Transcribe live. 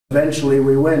Eventually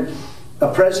we win.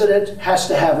 A president has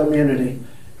to have immunity.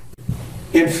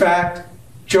 In fact,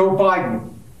 Joe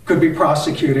Biden could be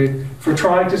prosecuted for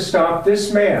trying to stop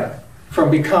this man from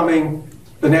becoming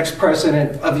the next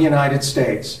president of the United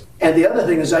States. And the other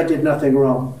thing is I did nothing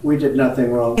wrong. We did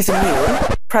nothing wrong. He's immune.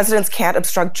 Presidents can't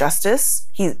obstruct justice.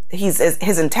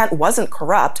 His intent wasn't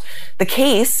corrupt. The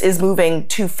case is moving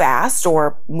too fast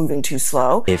or moving too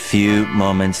slow. A few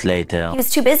moments later. He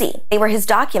was too busy. They were his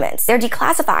documents. They're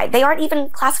declassified. They aren't even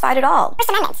classified at all. First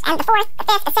Amendment, and the Fourth, the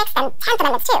Fifth, the Sixth, and 10th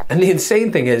Amendments too. And the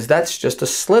insane thing is that's just a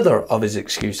slither of his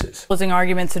excuses. Closing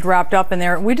arguments had wrapped up in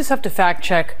there. We just have to fact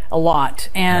check a lot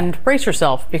and brace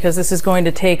yourself because this is going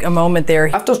to take a moment there.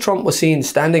 After Trump was seen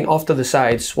standing off to the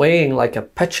side, swaying like a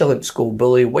petulant school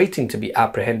bully, waiting to be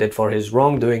apprehended for his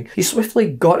wrongdoing, he swiftly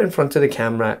got in front of the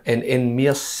camera and in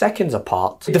mere seconds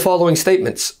apart, made the following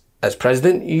statements. As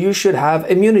president, you should have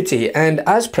immunity, and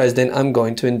as president, I'm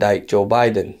going to indict Joe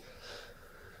Biden.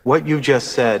 What you just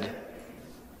said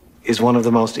is one of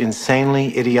the most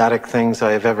insanely idiotic things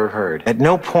I have ever heard. At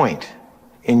no point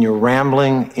in your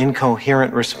rambling,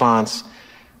 incoherent response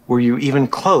were you even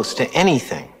close to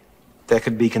anything that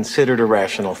could be considered a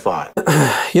rational thought.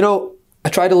 You know, I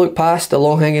try to look past the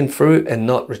low-hanging fruit and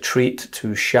not retreat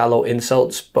to shallow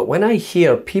insults, but when I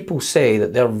hear people say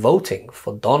that they're voting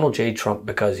for Donald J. Trump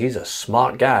because he's a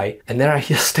smart guy, and then I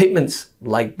hear statements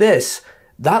like this,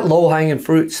 that low-hanging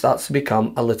fruit starts to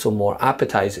become a little more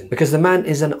appetizing, because the man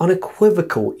is an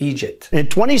unequivocal Egypt. In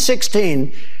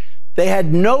 2016, they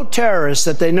had no terrorists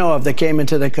that they know of that came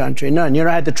into the country. None. You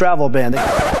know, I had the travel ban.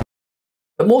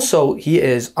 But more so, he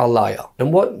is a liar.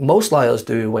 And what most liars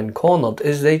do when cornered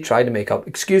is they try to make up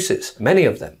excuses, many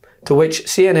of them, to which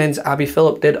CNN's Abby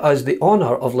Phillip did us the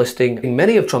honor of listing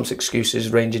many of Trump's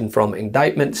excuses ranging from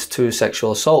indictments to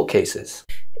sexual assault cases.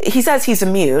 He says he's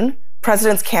immune.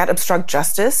 Presidents can't obstruct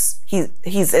justice.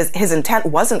 His intent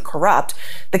wasn't corrupt.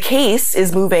 The case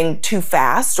is moving too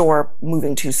fast or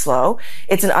moving too slow.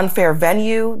 It's an unfair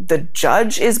venue. The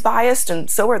judge is biased and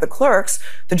so are the clerks.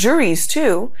 The juries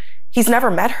too. He's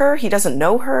never met her. He doesn't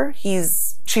know her.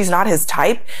 She's not his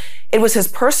type. It was his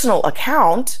personal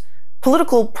account,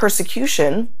 political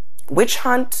persecution, witch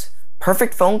hunt,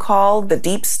 perfect phone call, the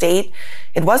deep state.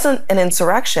 It wasn't an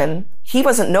insurrection. He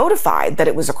wasn't notified that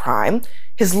it was a crime.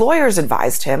 His lawyers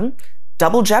advised him.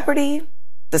 Double jeopardy.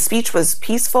 The speech was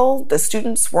peaceful. The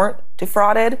students weren't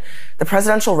defrauded. The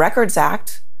Presidential Records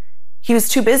Act. He was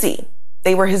too busy.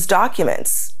 They were his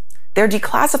documents. They're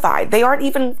declassified. They aren't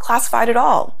even classified at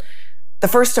all. The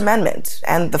First Amendment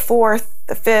and the Fourth,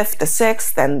 the Fifth, the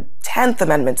Sixth, and 10th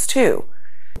Amendments too.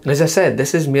 And as I said,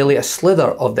 this is merely a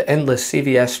slither of the endless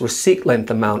CVS receipt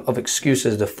length amount of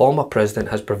excuses the former president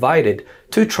has provided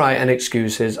to try and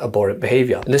excuse his abhorrent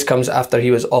behavior. And this comes after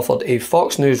he was offered a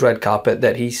Fox News red carpet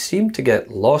that he seemed to get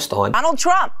lost on. Donald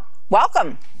Trump,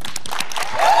 welcome.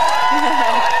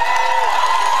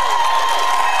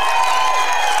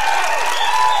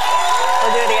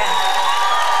 We'll do it again.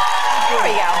 Here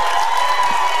we go.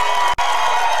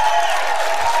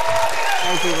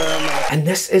 Thank you very much. And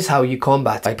this is how you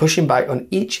combat, by pushing back on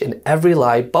each and every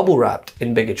lie bubble wrapped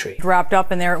in bigotry. Wrapped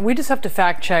up in there. We just have to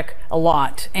fact check a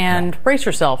lot and brace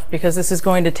yourself because this is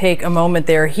going to take a moment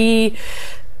there.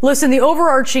 Listen, the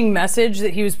overarching message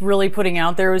that he was really putting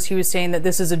out there was he was saying that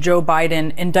this is a Joe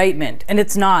Biden indictment, and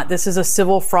it's not. This is a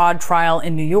civil fraud trial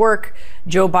in New York.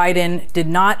 Joe Biden did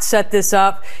not set this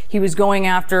up. He was going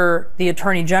after the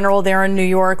attorney general there in New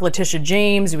York, Letitia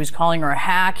James. He was calling her a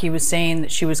hack. He was saying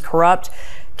that she was corrupt.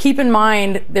 Keep in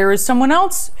mind, there is someone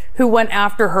else who went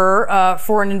after her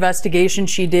for an investigation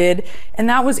she did, and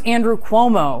that was Andrew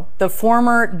Cuomo, the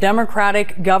former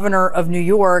Democratic governor of New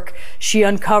York. She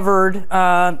uncovered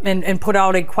and put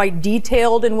out a quite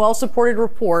detailed and well-supported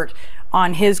report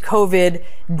on his COVID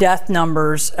death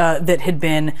numbers that had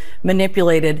been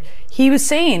manipulated. He was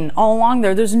saying all along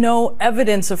there's no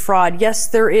evidence of fraud. Yes,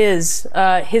 there is.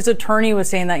 His attorney was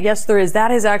saying that. Yes, there is.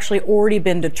 That has actually already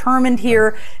been determined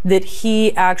here, that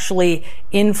he actually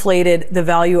inflated the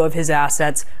value of his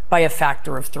assets by a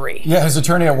factor of 3. Yeah, his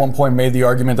attorney at one point made the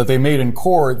argument that they made in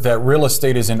court that real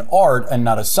estate is an art and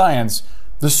not a science.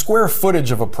 The square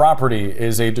footage of a property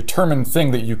is a determined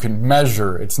thing that you can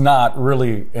measure. It's not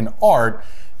really an art.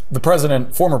 The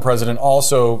former president,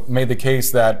 also made the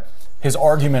case that his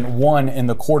argument won in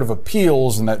the Court of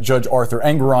Appeals and that Judge Arthur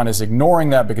Engeron is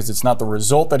ignoring that because it's not the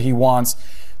result that he wants.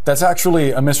 That's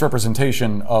actually a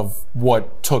misrepresentation of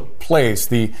what took place.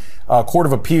 The Court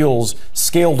of Appeals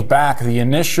scaled back the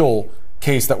initial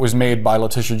case that was made by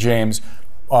Letitia James,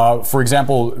 for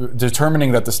example,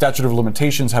 determining that the statute of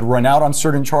limitations had run out on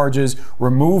certain charges,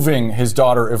 removing his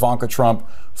daughter Ivanka Trump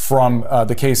from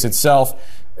the case itself.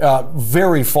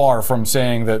 very far from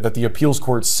saying that the appeals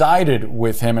court sided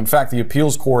with him. In fact, the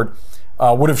appeals court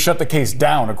would have shut the case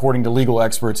down, according to legal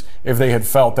experts, if they had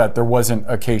felt that there wasn't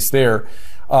a case there.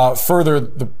 Further,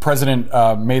 the president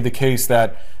made the case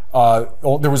that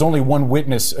there was only one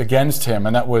witness against him,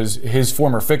 and that was his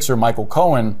former fixer, Michael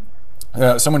Cohen,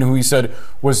 someone who he said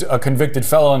was a convicted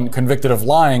felon, convicted of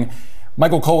lying.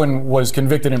 Michael Cohen was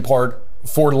convicted in part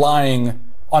for lying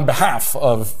on behalf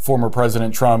of former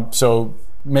President Trump, so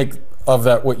make of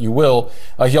that what you will.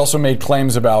 He also made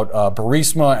claims about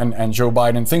Burisma and Joe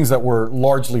Biden, things that were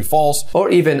largely false. Or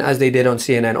even, as they did on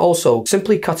CNN, also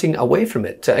simply cutting away from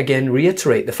it to again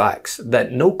reiterate the facts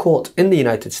that no court in the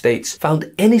United States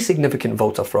found any significant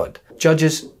voter fraud.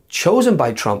 Judges chosen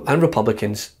by Trump and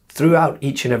Republicans throughout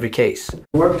each and every case.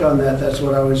 Worked on that, that's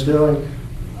what I was doing.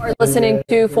 Listening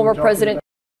to former President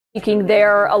speaking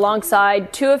there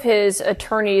alongside two of his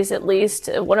attorneys, at least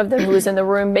one of them who was in the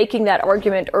room making that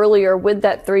argument earlier with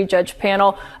that 3-judge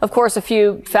panel. Of course, a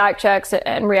few fact checks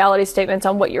and reality statements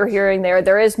on what you're hearing there.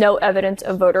 There is no evidence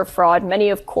of voter fraud. Many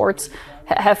of courts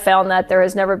have found that there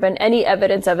has never been any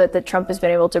evidence of it that Trump has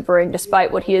been able to bring,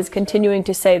 despite what he is continuing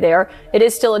to say there. It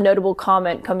is still a notable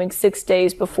comment coming 6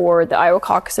 days before the Iowa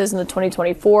caucuses in the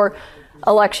 2024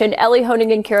 election. Ellie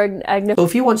Honig and Karen Agnew. So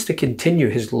if he wants to continue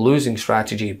his losing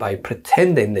strategy by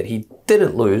pretending that he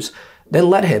didn't lose, then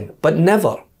let him, but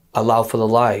never allow for the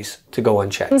lies to go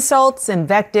unchecked. Insults,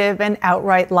 invective, and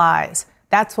outright lies.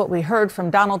 That's what we heard from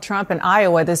Donald Trump in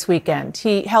Iowa this weekend.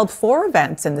 He held 4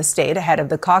 events in the state ahead of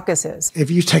the caucuses.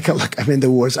 If you take a look, I mean, the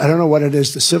wars, I don't know what it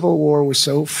is. The Civil War was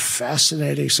so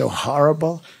fascinating, so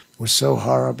horrible, but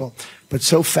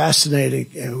so fascinating.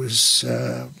 It was,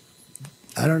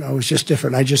 I don't know, it was just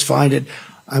different. I just find it,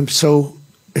 I'm so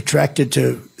attracted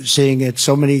to seeing it.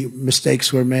 So many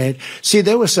mistakes were made. See,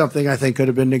 there was something I think could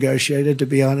have been negotiated, to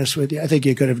be honest with you. I think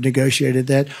you could have negotiated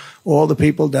that. All the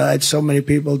people died. So many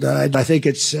people died. I think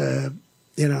it's,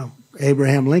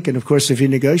 Abraham Lincoln. Of course, if you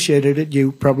negotiated it,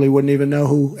 you probably wouldn't even know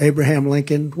who Abraham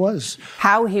Lincoln was.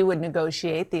 How he would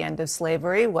negotiate the end of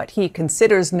slavery, what he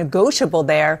considers negotiable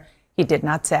there, he did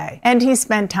not say. And he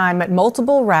spent time at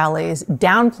multiple rallies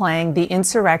downplaying the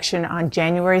insurrection on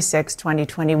January 6,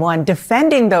 2021,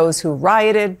 defending those who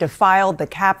rioted, defiled the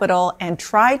Capitol, and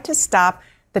tried to stop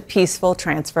the peaceful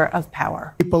transfer of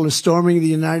power. People are storming the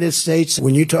United States.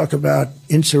 When you talk about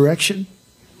insurrection,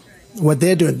 what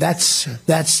they're doing, that's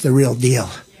the real deal.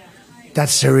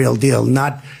 That's the real deal,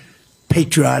 not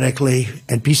patriotically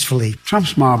and peacefully.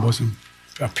 Trump's mob wasn't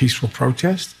a peaceful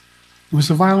protest. It was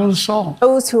a violent assault.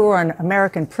 Those who are in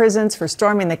American prisons for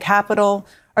storming the Capitol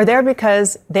are there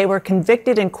because they were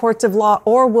convicted in courts of law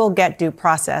or will get due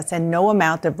process, and no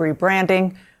amount of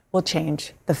rebranding will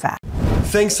change the fact.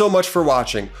 Thanks so much for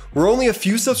watching. We're only a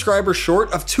few subscribers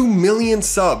short of 2 million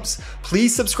subs.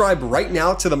 Please subscribe right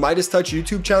now to the MeidasTouch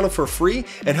YouTube channel for free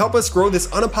and help us grow this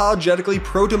unapologetically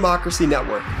pro-democracy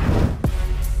network.